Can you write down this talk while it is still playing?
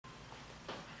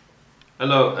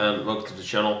Hello and welcome to the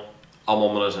channel. I'm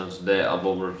Ominous, and today I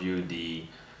will review the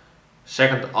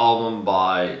second album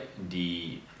by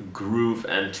the groove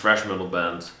and thrash metal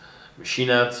band Machine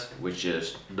Head, which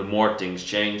is The More Things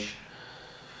Change.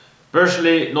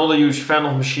 Personally, not a huge fan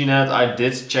of Machine Head. I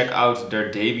did check out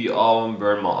their debut album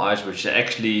Burn My Eyes, which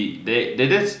they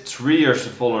did 3 years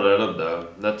to follow that up though.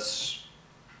 That's,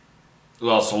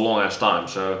 well, it's a long ass time,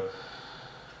 so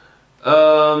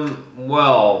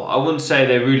well, I wouldn't say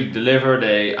they really deliver.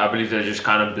 I believe they just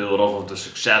kind of build off of the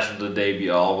success of the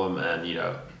debut album, and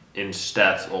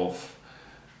instead of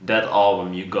that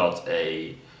album, you got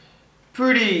a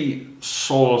pretty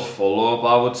solid follow-up.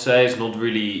 I would say it's not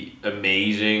really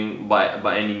amazing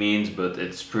by any means, but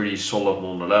it's pretty solid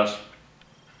nonetheless.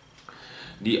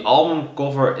 The album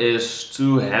cover is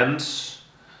two hands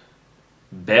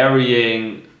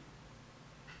burying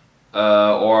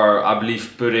or I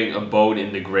believe putting a bone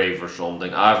in the grave or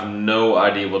something. I have no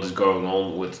idea what is going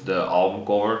on with the album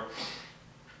cover.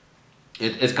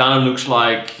 It kind of looks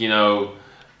like, a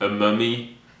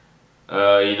mummy,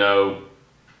 like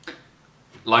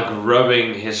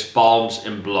rubbing his palms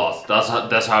in blood.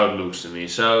 That's how it looks to me.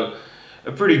 So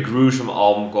a pretty gruesome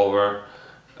album cover.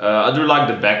 I do like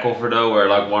the back cover though, where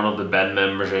like one of the band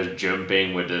members is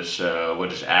jumping with his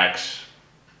axe.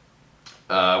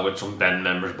 With some band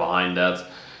members behind that.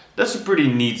 That's a pretty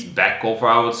neat back cover,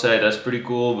 I would say. That's pretty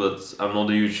cool, but I'm not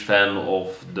a huge fan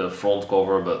of the front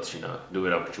cover, but do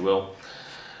it up what you will.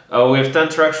 We have 10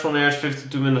 tracks from there, it's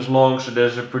 52 minutes long, so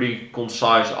there's a pretty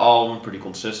concise album, pretty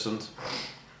consistent.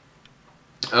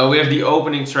 We have the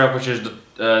opening track, which is the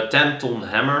 10-ton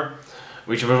hammer,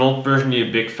 which I was not personally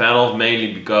a big fan of,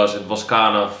 mainly because it was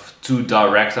kind of too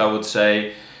direct, I would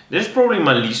say. This is probably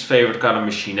my least favorite kind of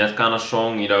Machine Head kind of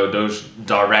song, those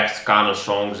direct kind of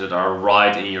songs that are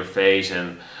right in your face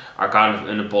and are kind of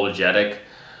unapologetic.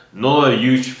 Not a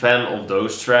huge fan of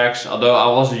those tracks, although I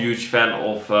was a huge fan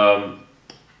of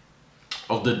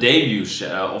the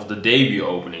debut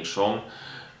opening song,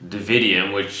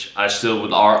 Davidian, which I still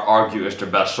would argue is their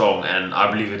best song, and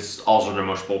I believe it's also their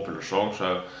most popular song.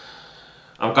 So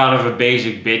I'm kind of a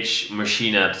basic bitch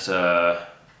Machine Head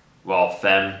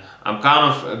fan. I'm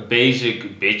kind of a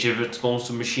basic bitch if it comes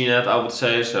to Machine Head, I would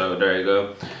say, so there you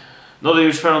go. Not a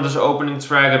huge fan of this opening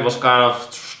track. It was kind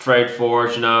of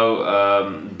straightforward,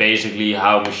 basically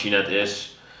how Machine Head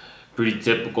is. Pretty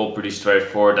typical, pretty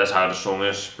straightforward. That's how the song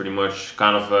is, pretty much.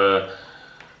 Kind of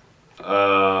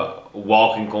a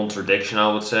walking contradiction,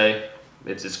 I would say.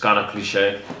 It's kind of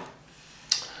cliche.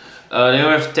 Then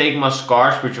we have Take My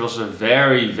Scars, which was a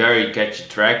very, very catchy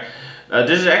track.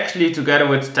 This is actually, together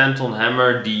with 10-ton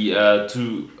hammer, the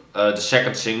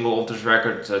second single of this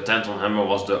record. 10-ton hammer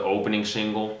was the opening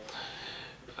single.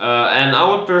 And I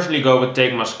would personally go with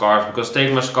Take My Scars, because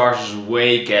Take My Scars is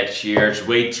way catchier, it's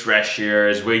way trashier,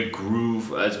 it's way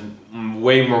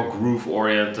way more groove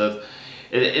oriented.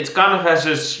 It kind of has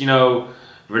this,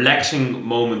 relaxing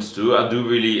moments too. I do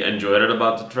really enjoy that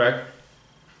about the track.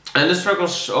 And this track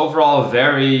was overall a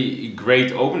very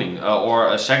great opening, or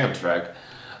a second track.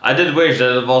 I did wish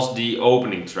that it was the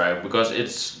opening track, because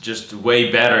it's just way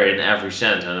better in every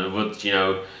sense, and it would,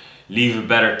 leave a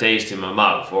better taste in my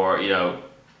mouth, or,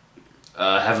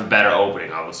 have a better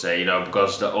opening, I would say,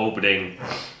 because the opening,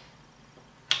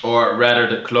 or rather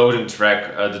the closing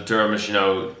track, determines,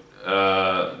 the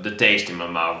taste in my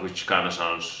mouth, which kind of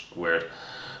sounds weird,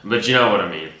 but you know what I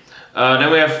mean.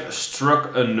 Then we have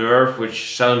Struck a Nerve,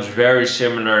 which sounds very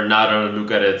similar, now that I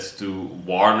look at it, to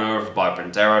War Nerve by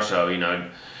Pantera, so,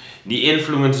 the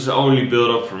influence is only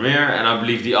built up from here, and I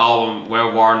believe the album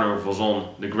where War Nerve was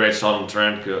on, The Great Southern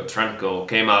Trendkill,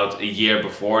 came out a year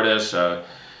before this, so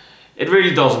it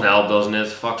really doesn't help, doesn't it?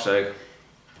 Fuck's sake.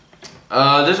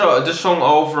 This song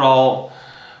overall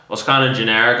was kind of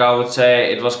generic, I would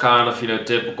say. It was kind of,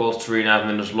 typical, 3.5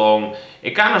 minutes long.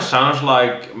 It kind of sounds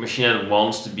like Machine Head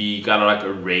wants to be kind of like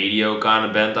a radio kind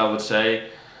of band, I would say.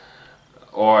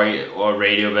 Or a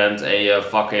radio band, a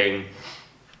fucking...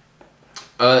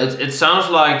 It sounds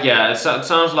like, it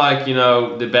sounds like,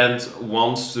 the band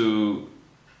wants to,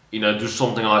 do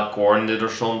something like Korn did or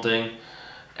something.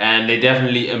 And they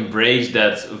definitely embrace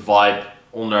that vibe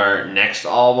on their next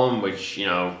album, which,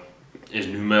 is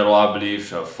nu metal, I believe,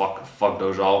 so fuck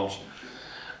those albums.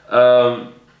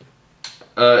 But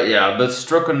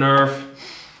Struck a Nerve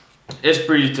is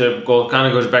pretty typical. It kind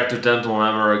of goes back to 10-ton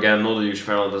hammer again, not a huge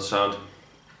fan of that sound.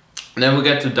 And then we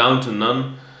get to Down to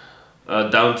None.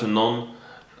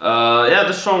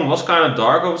 The song was kind of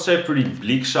dark, I would say, pretty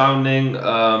bleak sounding.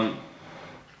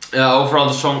 Overall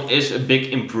the song is a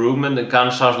big improvement. It kind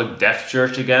of sounds like Death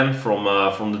Church again from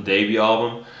the debut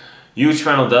album. Huge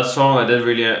fan of that song, I did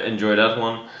really enjoy that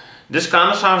one. This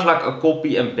kind of sounds like a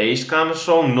copy and paste kind of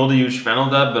song. Not a huge fan of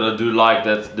that, but I do like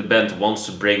that the band wants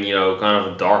to bring, you know, kind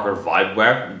of a darker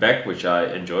vibe back, which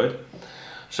I enjoyed.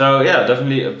 So yeah,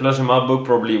 definitely a plus in my book,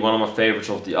 probably one of my favorites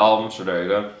of the album, so there you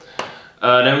go.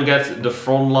 Then we get The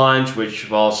Front Lines, which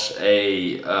was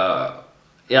a,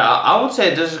 yeah, I would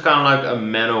say this is kind of like a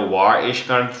Manowar-ish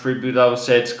kind of tribute, I would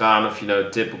say. It's kind of, you know,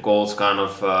 typical, it's kind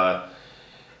of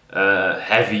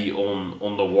heavy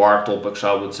on the war topics,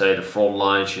 I would say. The front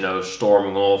lines, you know,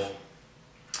 storming off,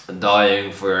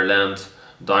 dying for your land,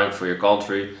 dying for your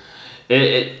country.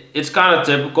 It's kind of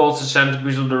typical. It's the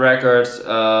centerpiece of the record.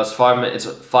 It's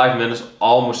 5 minutes,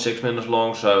 almost 6 minutes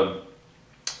long. So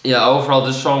yeah, overall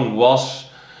this song was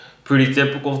pretty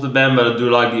typical of the band, but I do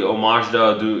like the homage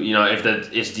though. I do, you know, if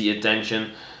that is the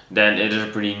intention, then it is a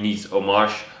pretty neat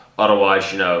homage.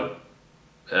 Otherwise, you know,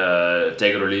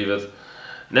 take it or leave it.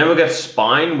 Then we get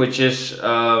Spine, which is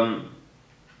a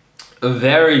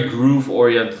very groove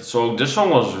oriented song. This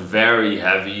song was very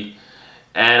heavy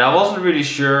and I wasn't really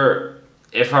sure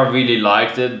if I really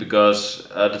liked it, because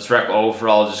the track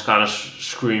overall just kind of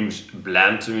screams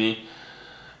bland to me.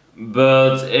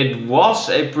 But it was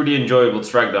a pretty enjoyable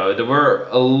track though. There were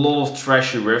a lot of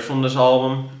trashy riffs on this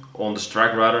album, on this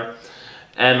track rather,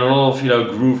 and a lot of, you know,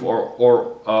 groove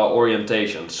or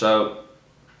orientation. So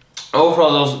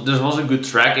overall this was a good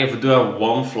track. If I do have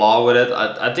one flaw with it,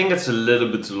 I think it's a little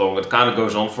bit too long. It kind of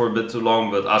goes on for a bit too long,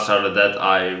 but outside of that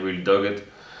I really dug it.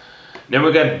 Then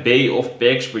we get Bay of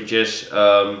Pigs, which is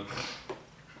yeah,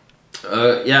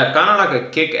 kind of like a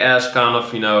kick-ass kind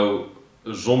of, you know,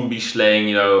 zombie slaying,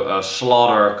 you know,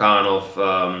 slaughter kind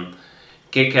of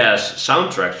kick-ass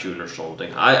soundtrack tune or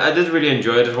something. I did really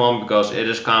enjoy this one because it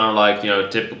is kind of like, you know,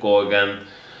 typical again.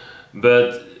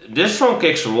 But this song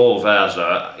kicks a lot of ass.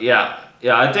 Yeah,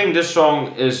 I think this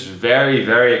song is very,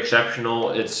 very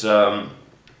exceptional. It's you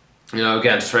know,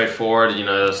 again, straightforward. You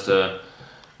know,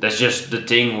 that's just the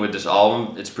thing with this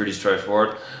album. It's pretty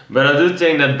straightforward. But I do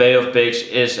think that Bay of Pigs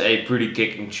is a pretty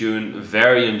kicking tune,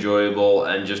 very enjoyable,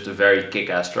 and just a very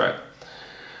kick-ass track.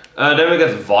 Then we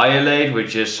get Violate,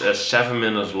 which is 7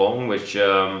 minutes long, which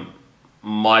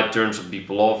might turn some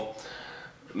people off.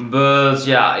 But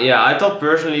yeah, I thought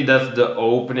personally that the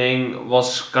opening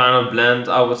was kind of bland,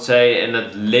 I would say, and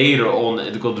that later on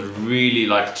it got really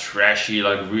like trashy,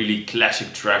 like really classic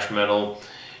thrash metal.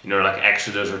 You know, like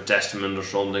Exodus or Testament or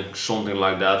something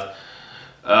like that.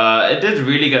 It did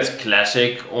really get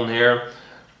classic on here.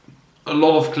 A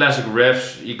lot of classic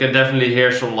riffs. You can definitely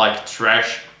hear some like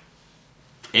thrash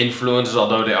influences,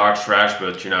 although they are thrash,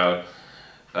 but you know,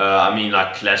 I mean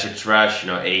like classic thrash,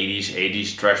 you know,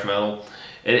 80s thrash metal.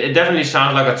 It definitely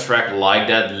sounds like a track like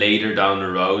that later down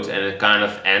the road, and it kind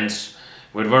of ends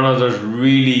with one of those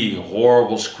really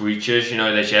horrible screeches, you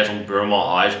know, that you had on Burma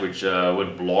Ice, which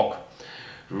would block.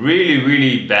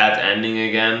 Really bad ending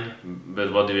again,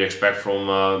 but what do you expect from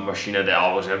Machina? They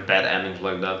always have bad endings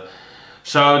like that.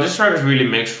 So this track is really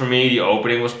mixed for me. The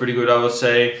opening was pretty good, I would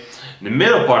say. The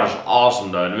middle part is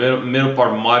awesome though. The middle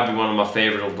part might be one of my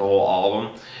favorites of the whole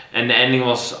album. And the ending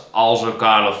was also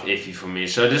kind of iffy for me.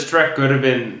 So this track could have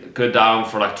been cut down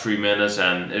for like 3 minutes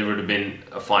and it would have been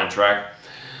a fine track.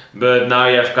 But now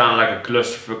you have kind of like a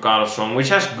clusterfuck kind of song, which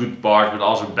has good parts but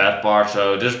also bad parts.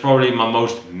 So this is probably my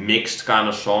most mixed kind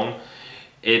of song.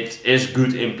 It is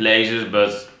good in places,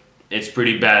 but it's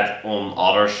pretty bad on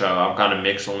others, so I'm kind of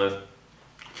mixed on it.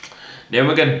 Then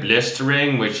we get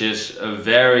Blistering, which is a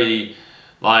very,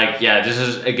 like, yeah, this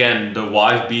is again the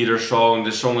wife beater song.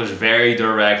 This song is very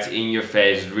direct, in your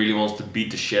face. It really wants to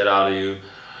beat the shit out of you.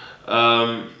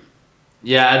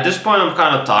 Yeah, at this point I'm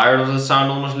kind of tired of the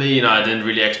sound, honestly. You know, I didn't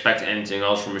really expect anything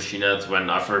else from Machine Head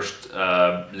when I first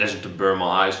listened to Burma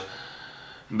Ice.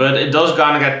 But it does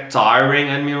kind of get tiring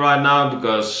at me right now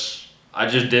because I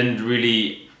just don't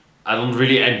really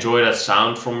enjoy that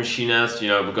sound from Machine Head, you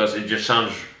know, because it just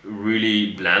sounds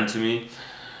really bland to me.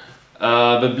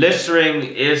 But Blistering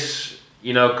is,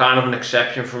 you know, kind of an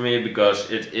exception for me because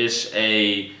it is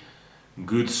a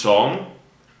good song.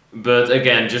 But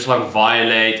again, just like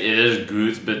Violate, it is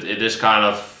good, but it is kind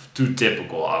of too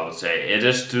typical, I would say. It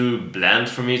is too bland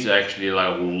for me to actually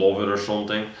like love it or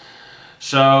something.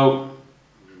 So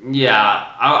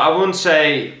yeah, I wouldn't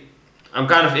say, I'm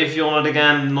kind of iffy on it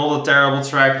again. Not a terrible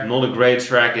track, not a great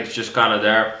track, it's just kind of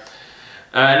there.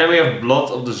 And then we have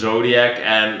Blood of the Zodiac,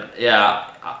 and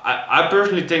yeah, I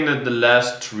personally think that the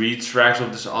last 3 tracks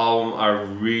of this album are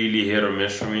really hit or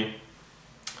miss for me.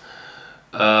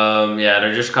 Yeah,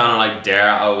 they're just kind of like there,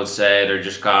 I would say. They're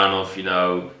just kind of, you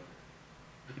know,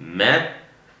 meh.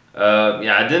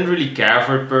 Yeah, I didn't really care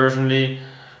for it personally,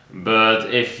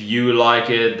 but if you like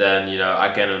it, then, you know, I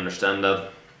can understand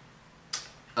that.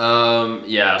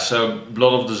 Yeah, so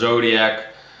Blood of the Zodiac,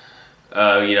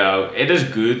 you know, it is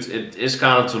good. It is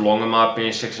kind of too long in my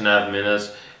opinion, 6.5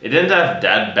 minutes. It didn't have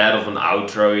that bad of an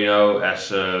outro, you know, as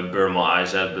Burn My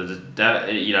Eyes had,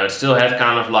 but you know, it still had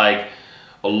kind of like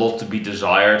a lot to be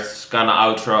desired. It's kind of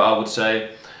outro, I would say.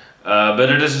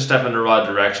 But it is a step in the right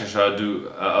direction, so I do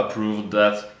approve of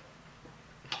that.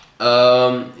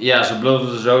 Yeah, so Blood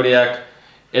of the Zodiac,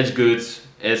 it's good.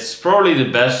 It's probably the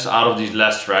best out of these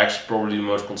last tracks, probably the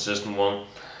most consistent one.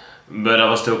 But I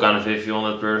was still kind of iffy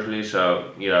on it personally,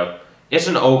 so you know, it's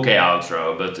an okay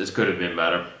outro, but it could have been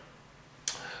better.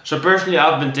 So personally,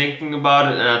 I've been thinking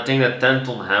about it, and I think that 10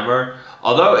 Ton Hammer,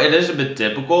 although it is a bit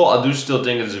typical, I do still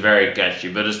think it's very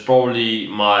catchy. But it's probably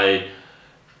my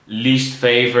least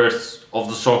favorite of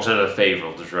the songs that I favor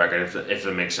of this record, if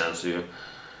it makes sense to you.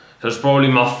 So it's probably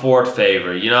my fourth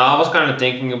favorite. You know, I was kind of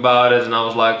thinking about it, and I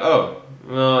was like, oh,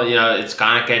 well, you know, it's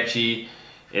kind of catchy.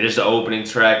 It is the opening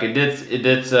track. You know, it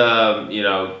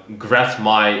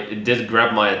did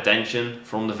grab my attention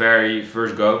from the very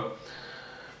first go.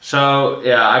 So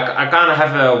yeah, I kind of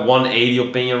have a 180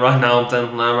 opinion right now on 10th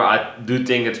Number. I do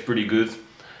think it's pretty good.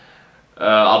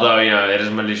 Although you know, it is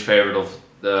my least favorite of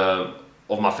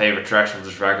my favorite tracks of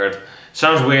this record.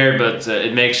 Sounds weird, but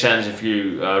it makes sense if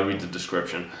you read the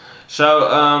description. So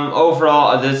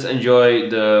overall, I did enjoy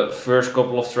the first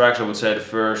couple of tracks. I would say the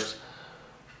first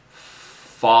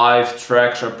 5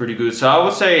 tracks are pretty good. So I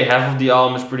would say half of the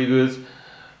album is pretty good.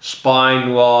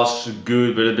 Spine was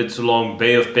good, but a bit too long.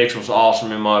 Bay of Pigs was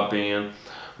awesome in my opinion.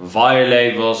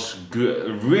 Violate was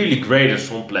good, really great in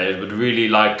some places, but really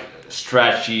like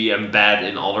stretchy and bad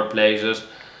in other places.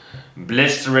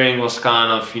 Blistering was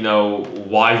kind of, you know,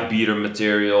 wife beater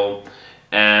material.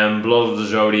 And Blood of the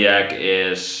Zodiac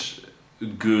is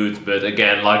good, but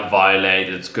again, like Violate,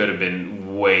 it could have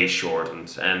been way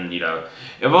shortened. And, you know,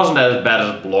 it wasn't as bad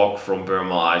as Block from Burn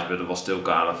My Eyes, but it was still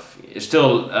kind of, it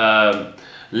still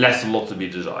left a lot to be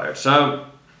desired. So,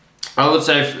 I would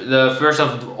say the first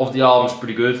half of the album is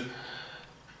pretty good.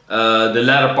 The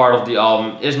latter part of the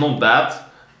album is not bad,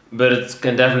 but it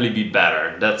can definitely be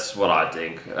better. That's what I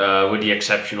think. With the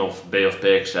exception of Bay of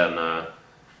Pigs and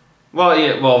well,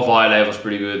 yeah, well, Violate was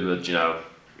pretty good, but you know,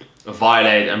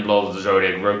 Violate and Blood of the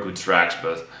Zodiac were good tracks,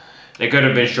 but they could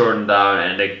have been shortened down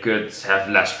and they could have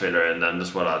less filler in them.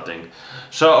 That's what I think.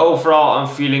 So overall, I'm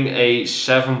feeling a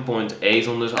 7.8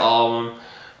 on this album.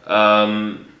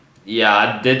 Yeah,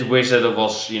 I did wish that it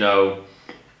was, you know,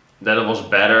 that it was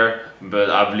better, but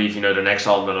I believe, you know, the next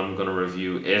album that I'm gonna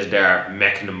review is their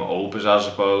magnum opus, I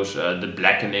suppose, The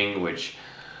Blackening, which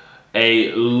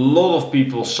a lot of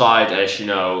people cite as, you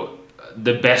know,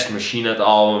 the best Machine Head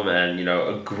album and, you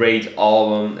know, a great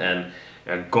album, and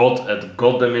got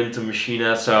them into Machine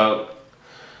Head. So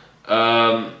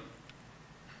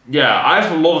yeah, I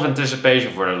have a lot of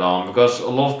anticipation for that album because a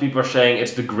lot of people are saying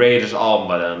it's the greatest album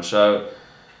by them. So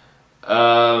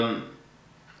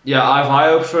yeah, I have high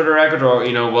hopes for the record, or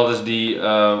you know, what is the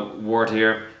word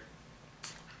here?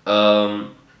 I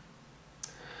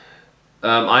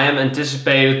am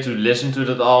anticipated to listen to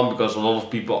that album because a lot of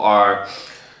people are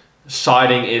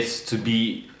citing it to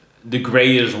be the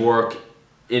greatest work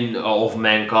of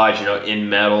mankind, you know, in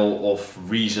metal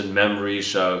of recent memory.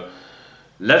 So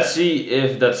let's see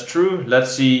if that's true.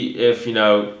 Let's see if you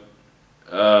know,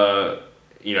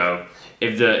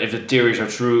 if the theories are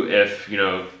true, if you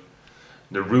know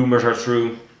the rumors are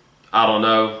true. I don't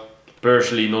know.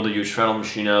 Personally, not a huge fan of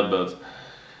Machine Head, but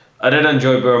I did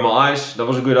enjoy Burn My Eyes. That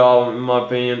was a good album in my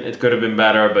opinion. It could have been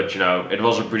better, but you know, it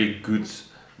was a pretty good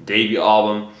debut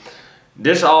album.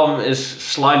 This album is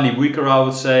slightly weaker, I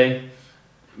would say,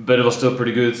 but it was still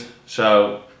pretty good.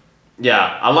 So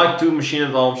yeah, I like 2 Machine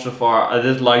Head albums so far. I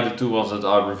did like the 2 ones that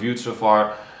I reviewed so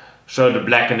far. So The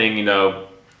Blackening, you know,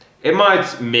 it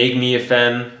might make me a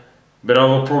fan, but I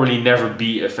will probably never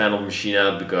be a fan of Machine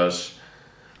Head because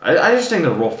I just think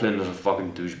that Rob Flynn is a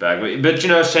fucking douchebag. But you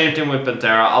know, same thing with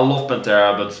Pantera. I love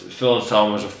Pantera, but Phil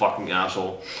Anselmo is a fucking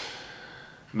asshole.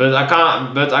 But I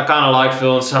kind of like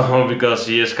Phil Anselmo because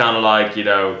he is kind of like, you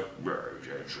know,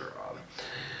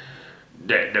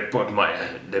 they put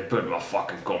my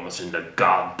fucking comments in the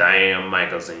goddamn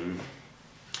magazine.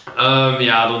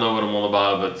 Yeah, I don't know what I'm all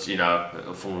about, but you know,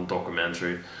 from a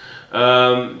documentary.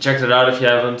 Check it out if you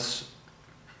haven't.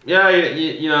 Yeah,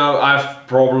 you know, I have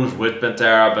problems with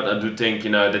Pantera, but I do think, you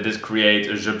know, they did create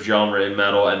a subgenre in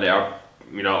metal, and they are,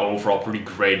 you know, overall pretty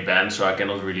great band, so I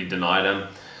cannot really deny them.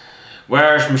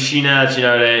 Whereas Machine Head, you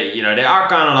know, they are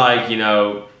kind of like, you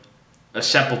know, a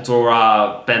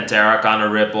Sepultura, Pantera kind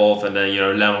of rip-off, and then, you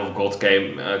know, Lamb of God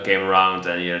came around,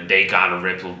 and, you know, they kind of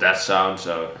ripped off that sound,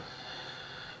 so.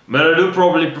 But I do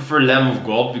probably prefer Lamb of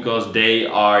God because they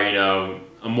are, you know,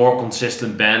 a more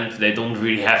consistent band. They don't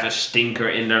really have a stinker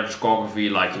in their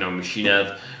discography like, you know, Machine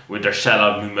Head with their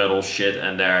sellout new metal shit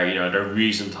and their, you know, their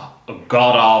recent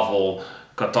god awful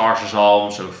Catharsis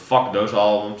album. So fuck those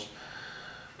albums.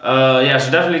 Yeah,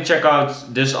 so definitely check out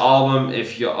this album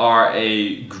if you are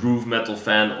a groove metal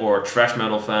fan or thrash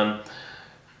metal fan.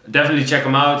 Definitely check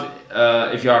them out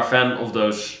if you are a fan of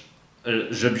those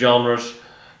subgenres.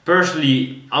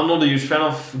 Personally, I'm not a huge fan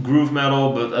of groove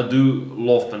metal, but I do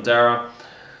love Pantera.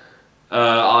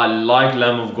 I like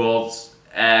Lamb of God,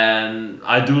 and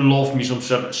I do love me some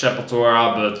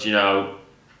Sepultura, but you know,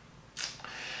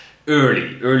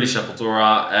 early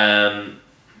Sepultura, and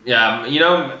yeah, you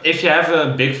know, if you have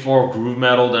a big four groove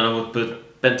metal, then I would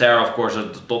put Pantera, of course,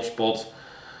 at the top spot.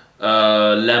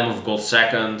 Lamb of God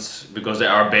second, because they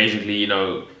are basically, you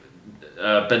know,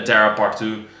 Pantera Part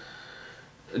 2.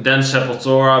 Then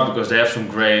Sepultura, because they have some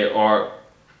great, or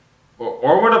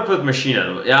would I put Machine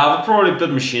Head? Yeah, I would probably put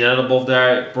Machine Head above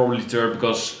there, probably third,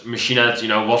 because Machine Head, you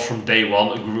know, was from day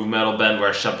one a groove metal band,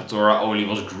 where Sepultura only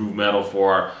was groove metal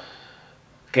for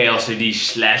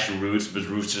KLCD / Roots, but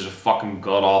Roots is a fucking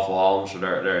god awful album, so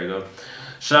there you go.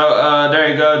 So there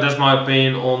you go, that's my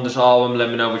opinion on this album. Let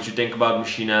me know what you think about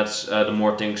Machine Heads, the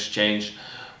more things change.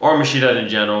 Or Machine Head in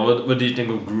general. What do you think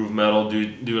of groove metal? Do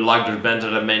you like those bands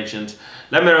that I mentioned?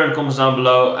 Let me know in the comments down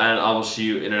below, and I will see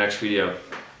you in the next video.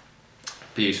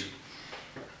 Peace.